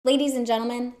Ladies and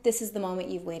gentlemen, this is the moment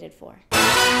you've waited for.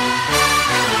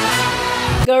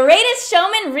 Greatest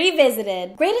Showman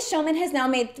Revisited. Greatest Showman has now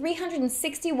made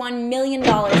 $361 million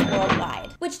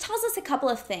worldwide, which tells us a couple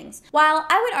of things. While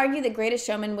I would argue that Greatest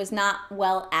Showman was not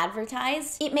well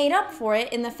advertised, it made up for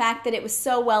it in the fact that it was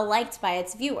so well liked by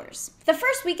its viewers. The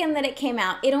first weekend that it came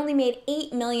out, it only made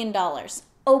 $8 million.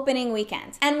 Opening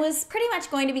weekend, and was pretty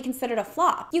much going to be considered a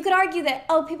flop. You could argue that,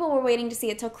 oh, people were waiting to see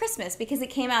it till Christmas because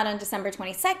it came out on December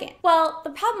 22nd. Well,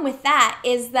 the problem with that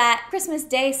is that Christmas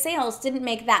Day sales didn't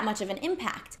make that much of an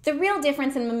impact. The real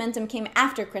difference in momentum came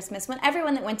after Christmas, when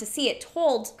everyone that went to see it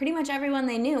told pretty much everyone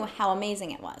they knew how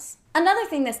amazing it was. Another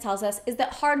thing this tells us is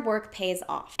that hard work pays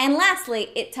off. And lastly,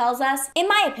 it tells us, in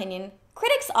my opinion,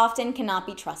 critics often cannot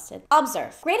be trusted.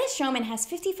 Observe. Greatest Showman has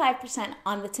 55%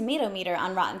 on the tomato meter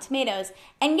on Rotten Tomatoes,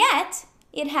 and yet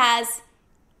it has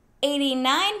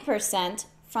 89%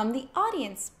 from the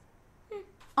audience.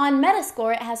 On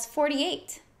Metascore, it has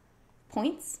 48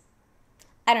 points.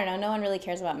 I don't know, no one really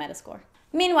cares about Metascore.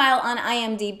 Meanwhile, on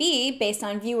IMDb, based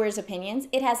on viewers' opinions,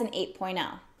 it has an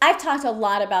 8.0. I've talked a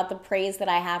lot about the praise that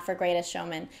I have for Greatest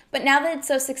Showman, but now that it's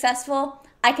so successful,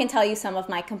 I can tell you some of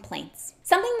my complaints.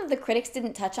 Something that the critics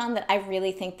didn't touch on that I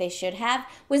really think they should have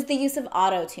was the use of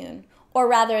auto-tune, or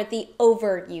rather the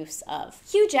overuse of.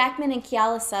 Hugh Jackman and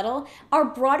Keala Settle are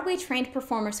Broadway-trained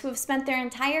performers who have spent their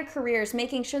entire careers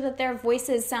making sure that their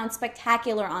voices sound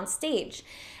spectacular on stage.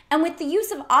 And with the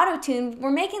use of auto-tune,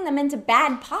 we're making them into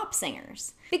bad pop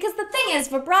singers. Because the thing is,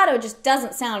 vibrato just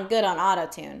doesn't sound good on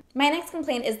auto-tune. My next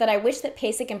complaint is that I wish that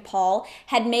Pasek and Paul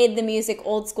had made the music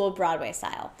old school Broadway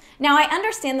style. Now, I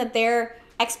understand that their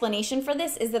explanation for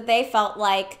this is that they felt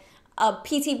like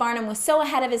P.T. Barnum was so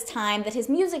ahead of his time that his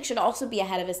music should also be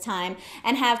ahead of his time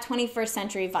and have 21st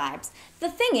century vibes. The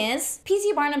thing is,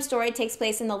 P.T. Barnum's story takes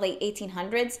place in the late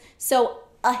 1800s, so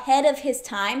ahead of his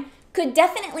time could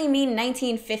definitely mean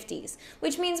 1950s,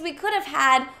 which means we could have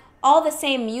had all the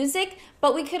same music,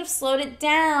 but we could have slowed it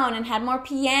down and had more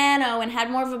piano and had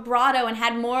more vibrato and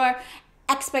had more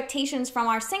expectations from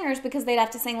our singers because they'd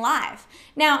have to sing live.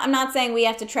 Now, I'm not saying we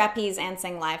have to trapeze and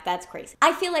sing live. That's crazy.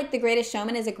 I feel like The Greatest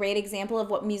Showman is a great example of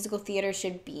what musical theater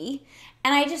should be,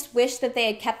 and I just wish that they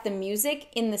had kept the music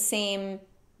in the same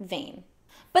vein.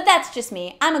 But that's just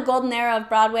me. I'm a golden era of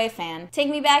Broadway fan. Take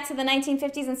me back to the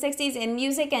 1950s and 60s in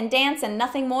music and dance and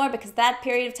nothing more, because that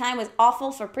period of time was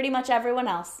awful for pretty much everyone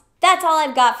else. That's all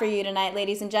I've got for you tonight,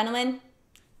 ladies and gentlemen.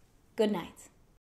 Good night.